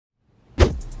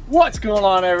What's going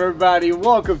on, everybody?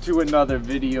 Welcome to another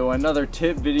video, another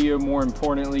tip video. More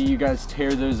importantly, you guys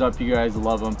tear those up, you guys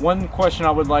love them. One question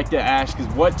I would like to ask is,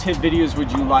 what tip videos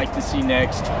would you like to see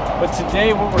next? But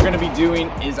today what we're going to be doing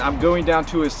is I'm going down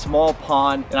to a small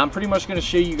pond, and I'm pretty much going to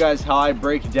show you guys how I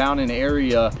break down an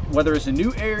area, whether it's a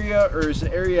new area or it's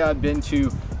an area I've been to.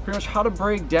 Pretty much how to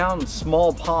break down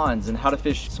small ponds and how to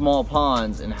fish small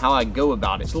ponds and how I go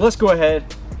about it. So let's go ahead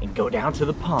and go down to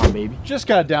the pond, baby. Just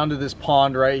got down to this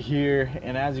pond right here,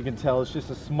 and as you can tell, it's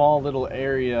just a small little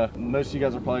area. Most of you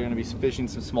guys are probably going to be fishing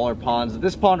some smaller ponds.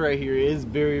 This pond right here is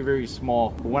very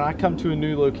small. But when I come to a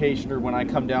new location or when I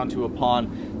come down to a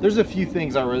pond, there's a few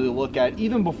things I really look at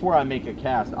even before I make a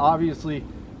cast. Obviously,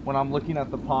 when I'm looking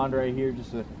at the pond right here,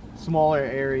 just a smaller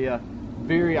area,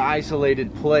 very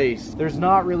isolated place, there's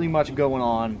not really much going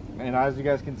on. And as you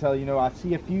guys can tell, you know, I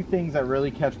see a few things that really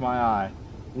catch my eye.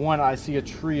 One, I see a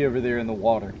tree over there in the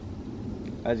water.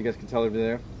 As you guys can tell over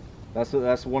there,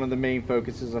 that's one of the main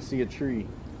focuses. I see a tree.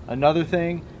 Another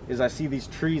thing is I see these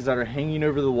trees that are hanging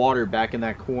over the water back in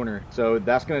that corner. So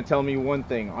that's going to tell me one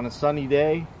thing. On a sunny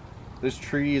day, those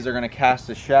trees are going to cast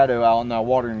a shadow out in that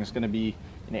water, and it's going to be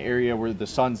an area where the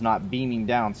sun's not beaming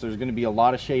down. So there's going to be a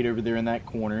lot of shade over there in that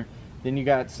corner. Then you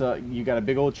got a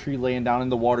big old tree laying down in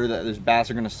the water that those bass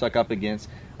are going to suck up against.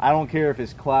 I don't care if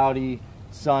it's cloudy,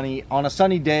 sunny. On a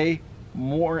sunny day,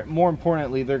 more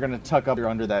importantly, they're going to tuck up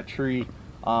under that tree.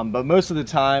 But most of the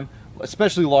time,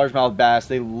 especially largemouth bass,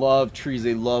 they love trees,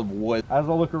 they love wood. As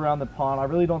I look around the pond, I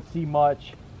really don't see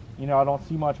much. You know, I don't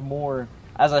see much more.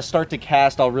 As I start to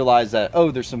cast, I'll realize that,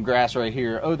 oh, there's some grass right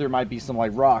here. Oh, there might be some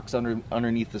like rocks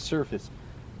underneath the surface.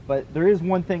 But there is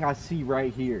one thing I see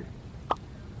right here.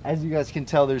 As you guys can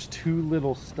tell, there's two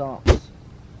little stumps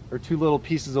or two little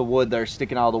pieces of wood that are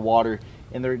sticking out of the water,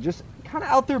 and they're just kind of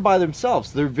out there by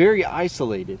themselves. They're very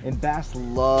isolated, and bass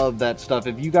love that stuff.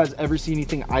 If you guys ever see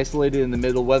anything isolated in the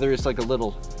middle, whether it's like a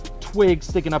little twig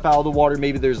sticking up out of the water,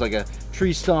 maybe there's like a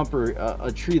tree stump or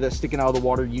a tree that's sticking out of the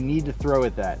water, you need to throw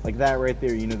at that. Like that right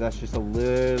there, you know, that's just a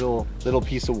little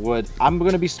piece of wood. I'm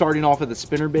going to be starting off with a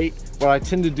spinner bait. What I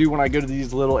tend to do when I go to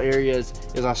these little areas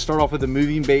is I start off with a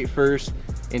moving bait first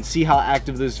and see how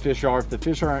active those fish are. If the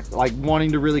fish aren't like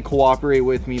wanting to really cooperate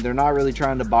with me, they're not really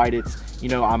trying to bite, it's, you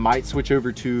know, I might switch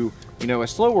over to, you know, a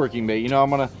slow working bait. You know, I'm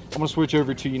gonna switch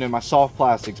over to, you know, my soft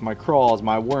plastics, my crawls,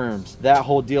 my worms, that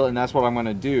whole deal, and that's what I'm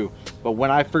gonna do. But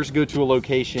when I first go to a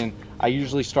location, I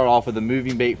usually start off with a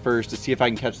moving bait first to see if I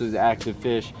can catch those active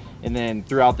fish, and then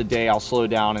throughout the day I'll slow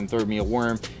down and throw me a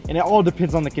worm. And it all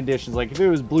depends on the conditions. Like if it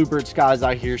was bluebird skies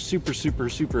out here,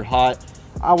 super hot,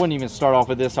 I wouldn't even start off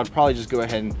with this. I'd probably just go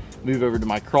ahead and move over to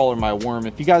my crawl or my worm.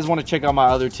 If you guys want to check out my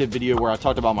other tip video where I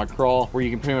talked about my crawl, where you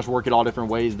can pretty much work it all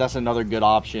different ways, that's another good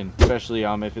option, especially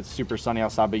if it's super sunny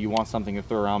outside but you want something to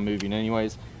throw around moving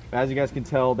anyways. But as you guys can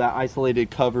tell, that isolated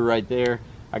cover right there,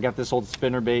 I got this old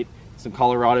spinner bait, some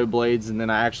Colorado blades, and then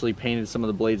I actually painted some of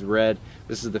the blades red.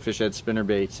 This is the Fish Head spinner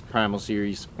baits Primal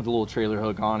series with a little trailer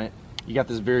hook on it. You got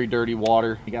this very dirty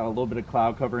water, you got a little bit of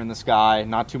cloud cover in the sky,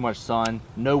 not too much sun,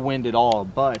 no wind at all,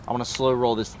 but I want to slow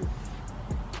roll this through.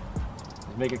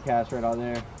 Let's make a cast right out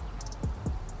there.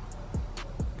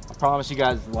 I promise you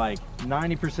guys, like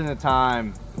 90% of the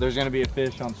time there's going to be a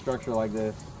fish on structure like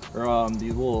this, or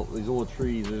these little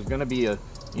trees. There's going to be a,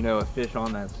 you know, a fish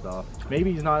on that stuff.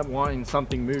 Maybe he's not wanting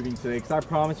something moving today, because I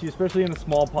promise you, especially in a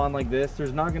small pond like this,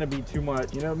 there's not going to be too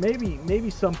much. You know, maybe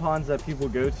some ponds that people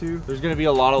go to, there's going to be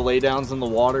a lot of laydowns in the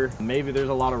water. Maybe there's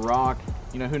a lot of rock,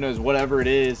 you know, who knows, whatever it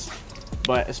is.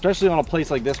 But especially on a place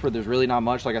like this where there's really not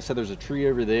much, like I said, there's a tree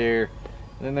over there,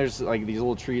 and then there's like these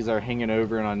little trees that are hanging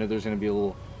over, and I know there's going to be a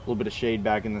little bit of shade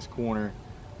back in this corner.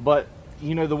 But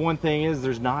you know, the one thing is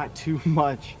there's not too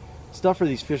much stuff for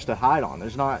these fish to hide on.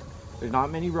 There's not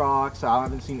many rocks. I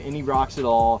haven't seen any rocks at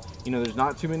all. You know, there's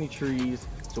not too many trees.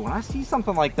 So when I see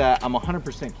something like that, I'm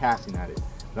 100% casting at it.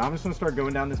 But I'm just gonna start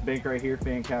going down this bank right here,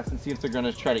 fan casting, see if they're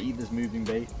gonna try to eat this moving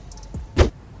bait.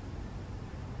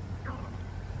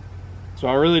 So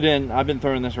I really didn't, I've been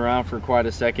throwing this around for quite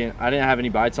a second. I didn't have any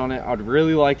bites on it. I'd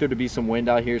really like there to be some wind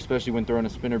out here, especially when throwing a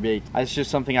spinner bait. It's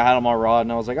just something I had on my rod,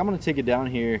 and I was like, I'm gonna take it down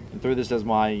here and throw this as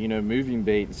my, you know, moving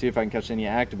bait and see if I can catch any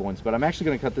active ones. But I'm actually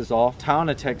gonna cut this off, tie on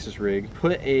a Texas rig,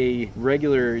 put a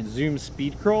regular Zoom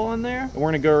speed crawl on there, and we're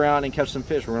gonna go around and catch some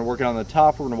fish. We're gonna work it on the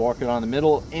top, we're gonna walk it on the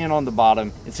middle and on the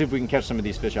bottom, and see if we can catch some of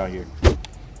these fish out here.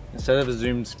 Instead of a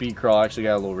Zoom speed crawl, I actually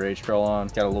got a little Rage Crawl on.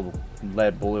 Got a little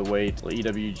lead bullet weight, little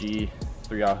EWG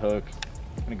 3-aught hook.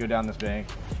 I'm gonna go down this bank,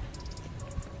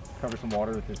 cover some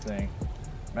water with this thing.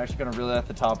 I'm actually gonna reel it at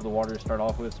the top of the water to start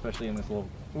off with, especially in this little,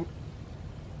 whoop.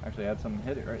 Actually had something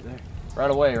hit it right there. Right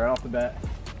away, right off the bat.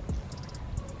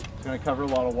 It's gonna cover a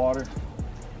lot of water.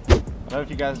 I don't know if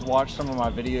you guys watch some of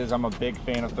my videos, I'm a big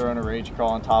fan of throwing a rage crawl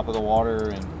on top of the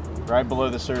water and right below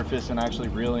the surface and actually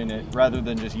reeling it rather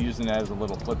than just using it as a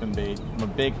little flipping bait. I'm a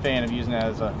big fan of using it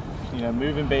as a, you know,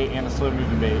 moving bait and a slow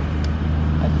moving bait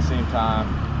at the same time.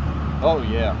 Oh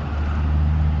yeah.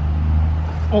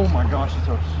 Oh my gosh, it's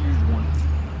a huge one.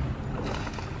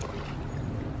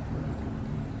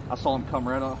 I saw him come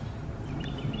right off.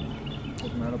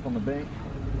 Looking right up on the bank.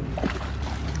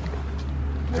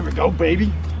 There we go,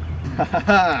 baby.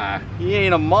 He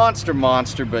ain't a monster,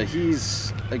 but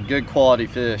he's a good quality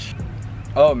fish.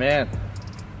 Oh man,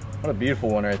 what a beautiful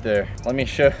one right there. Let me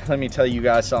tell you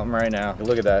guys something right now.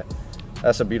 Look at that.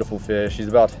 That's a beautiful fish. He's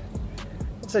about,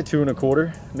 let's say 2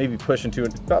 1/4, maybe pushing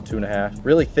about 2 1/2.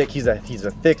 Really thick. He's a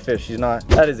thick fish. He's not.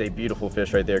 That is a beautiful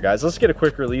fish right there, guys. Let's get a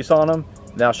quick release on him,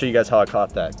 and I'll show you guys how I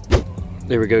caught that.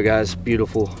 There we go, guys.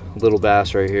 Beautiful little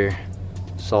bass right here.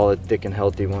 Solid, thick, and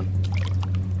healthy one.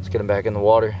 Let's get him back in the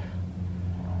water.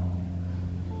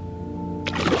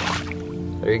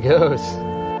 There he goes.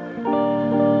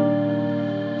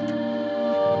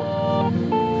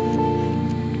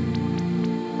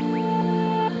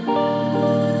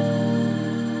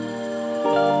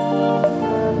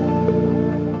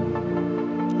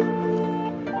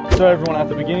 So everyone, at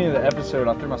the beginning of the episode,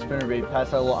 I threw my spinnerbait past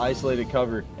that little isolated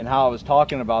cover, and how I was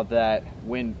talking about that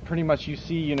when pretty much you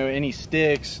see, you know, any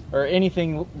sticks or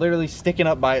anything literally sticking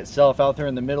up by itself out there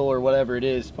in the middle or whatever it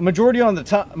is, majority of the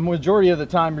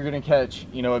time you're gonna catch,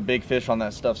 you know, a big fish on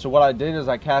that stuff. So what I did is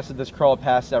I casted this crawl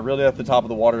past that really at the top of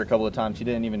the water a couple of times. He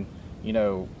didn't even, you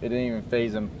know, it didn't even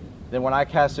phase him. Then when I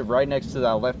cast it right next to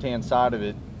that left-hand side of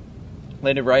it,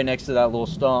 landed right next to that little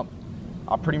stump,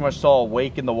 I pretty much saw a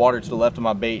wake in the water to the left of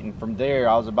my bait, and from there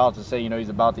I was about to say, you know, he's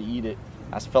about to eat it.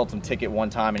 I felt him tick it one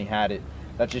time and he had it.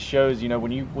 That just shows, you know,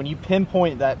 when you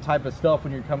pinpoint that type of stuff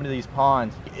when you're coming to these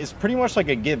ponds, it's pretty much like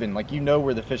a given. Like, you know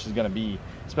where the fish is going to be,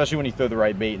 especially when you throw the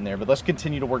right bait in there. But let's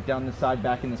continue to work down this side,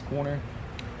 back in this corner,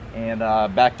 and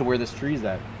back to where this tree's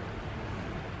at.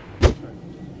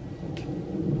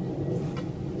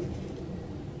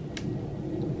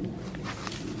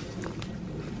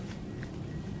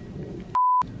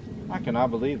 I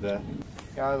cannot believe that.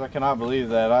 Guys, I cannot believe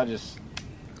that.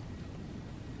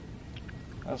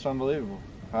 That's unbelievable.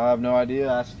 I have no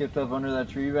idea. I skipped up under that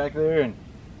tree back there and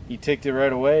he ticked it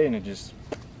right away and it just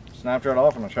snapped right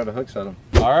off and I tried to hook set him.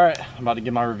 All right, I'm about to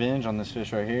get my revenge on this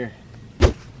fish right here.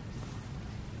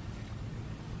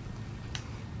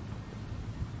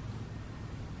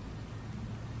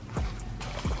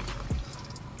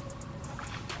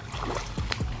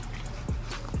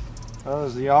 That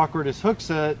was the awkwardest hook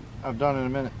set I've done in a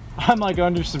minute. I'm like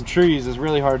under some trees. It's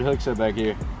really hard to hook set back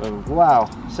here. But wow,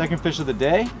 second fish of the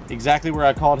day. Exactly where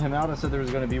I called him out. I said there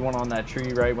was going to be one on that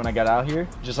tree right when I got out here.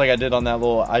 Just like I did on that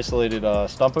little isolated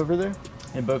stump over there.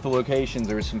 In both the locations,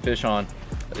 there was some fish on.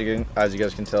 As you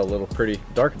guys can tell, a little pretty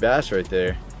dark bass right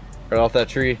there. Right off that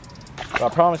tree. But I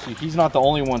promise you, he's not the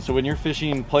only one. So when you're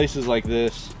fishing places like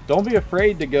this, don't be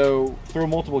afraid to go throw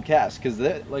multiple casts, because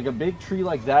like a big tree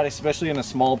like that, especially in a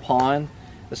small pond,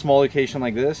 a small location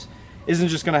like this, isn't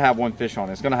just going to have one fish on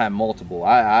it. It's going to have multiple.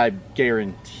 I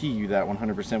guarantee you that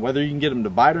 100%. Whether you can get them to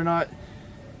bite or not,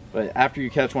 but after you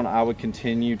catch one, I would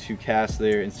continue to cast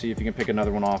there and see if you can pick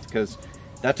another one off, because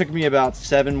that took me about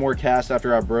 7 more casts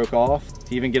after I broke off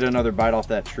to even get another bite off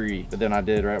that tree. But then I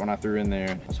did right when I threw in there.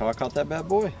 That's how I caught that bad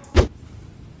boy.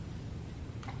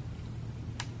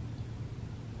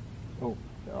 Oh,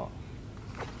 God.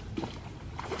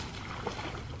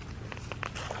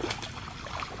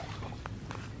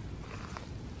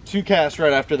 Two casts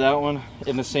right after that one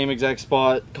in the same exact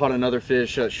spot. Caught another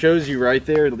fish. Shows you right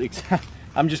there.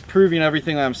 I'm just proving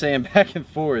everything that I'm saying back and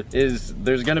forth. Is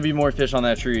there's gonna be more fish on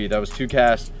that tree. That was 2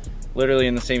 casts literally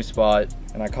in the same spot.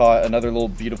 And I caught another little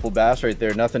beautiful bass right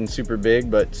there. Nothing super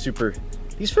big, but super,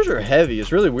 these fish are heavy.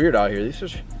 It's really weird out here. These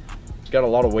fish got a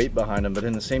lot of weight behind them, but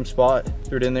in the same spot,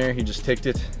 threw it in there, he just ticked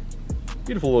it.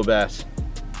 Beautiful little bass.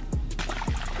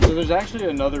 So there's actually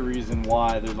another reason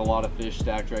why there's a lot of fish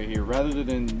stacked right here, rather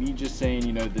than me just saying,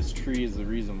 you know, this tree is the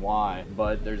reason why.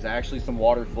 But there's actually some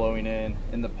water flowing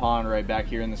in the pond right back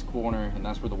here in this corner, and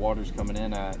that's where the water's coming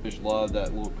in at. Fish love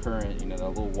that little current, you know, that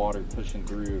little water pushing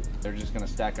through. They're just gonna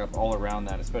stack up all around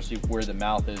that, especially where the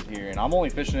mouth is here. And I'm only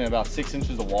fishing in about 6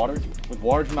 inches of water. With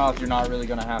largemouth, you're not really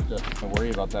gonna have to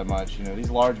worry about that much. You know, these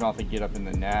largemouth, they get up in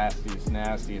the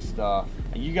nastiest stuff.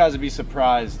 And you guys would be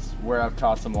surprised where I've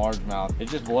caught some largemouth. It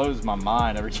just blows my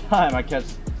mind every time I catch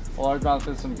a largemouth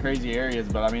in some crazy areas.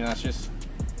 But I mean, that's just,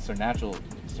 it's their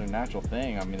natural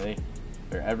thing. I mean,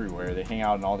 they're everywhere. They hang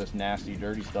out in all this nasty,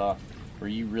 dirty stuff where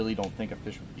you really don't think a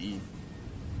fish would be.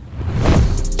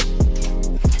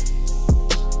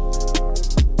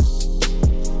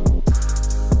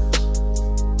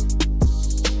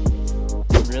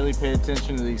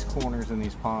 attention to these corners in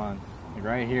these ponds. Like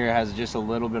right here, it has just a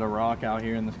little bit of rock out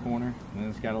here in this corner, and then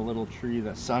it's got a little tree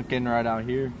that's sunk in right out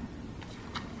here.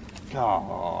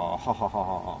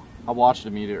 Oh, I watched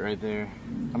him eat it right there.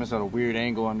 I'm just at a weird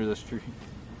angle under this tree.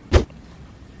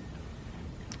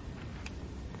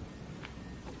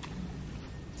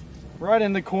 Right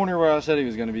in the corner where I said he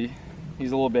was gonna be.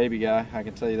 He's a little baby guy, I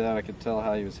can tell you that. I could tell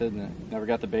how he was hitting it. Never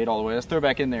got the bait all the way. Let's throw it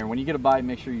back in there. When you get a bite,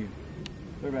 make sure you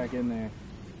throw it back in there.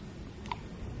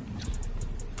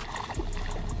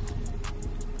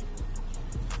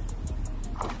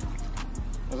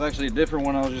 It was actually a different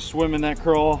one. I was just swimming that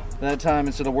crawl that time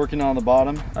instead of working on the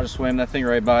bottom. I just swam that thing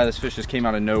right by. This fish just came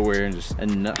out of nowhere and just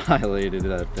annihilated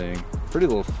that thing. Pretty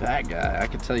little fat guy, I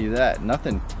can tell you that.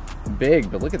 Nothing big,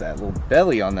 but look at that little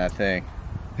belly on that thing.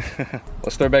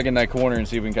 Let's throw back in that corner and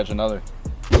see if we can catch another.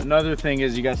 Another thing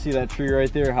is, you guys see that tree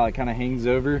right there, how it kind of hangs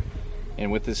over?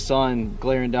 And with the sun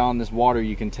glaring down this water,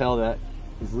 you can tell that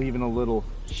he's leaving a little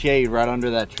shade right under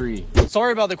that tree.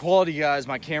 Sorry about the quality, guys.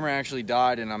 My camera actually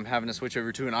died and I'm having to switch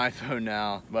over to an iPhone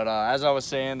now. But as I was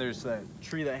saying, there's that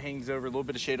tree that hangs over, a little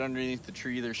bit of shade underneath the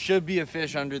tree. There should be a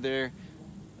fish under there.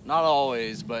 Not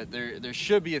always, but there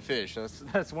should be a fish.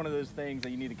 That's one of those things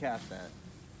that you need to cast at.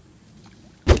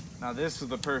 Now this is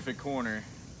the perfect corner.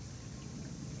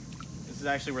 This is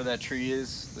actually where that tree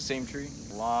is, the same tree.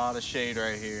 A lot of shade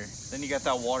right here. Then you got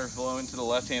that water flowing to the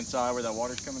left-hand side where that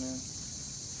water's coming in.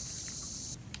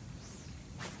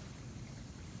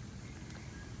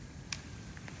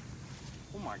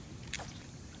 Oh my.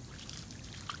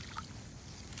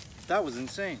 That was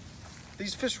insane.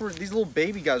 These fish were, these little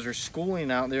baby guys were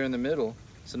schooling out there in the middle.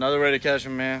 It's another way to catch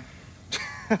them, man.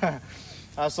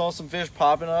 I saw some fish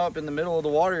popping up in the middle of the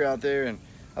water out there, and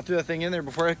I threw that thing in there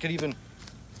before I could even...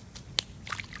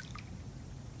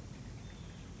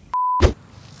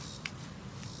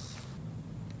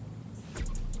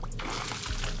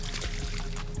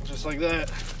 Just like that.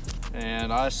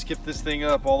 And I skipped this thing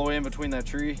up all the way in between that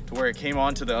tree to where it came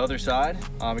onto the other side,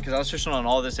 because I was fishing on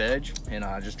all this edge, and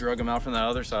I just drug him out from that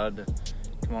other side to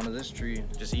come onto this tree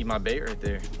and just eat my bait right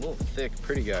there. A little thick,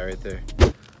 pretty guy right there.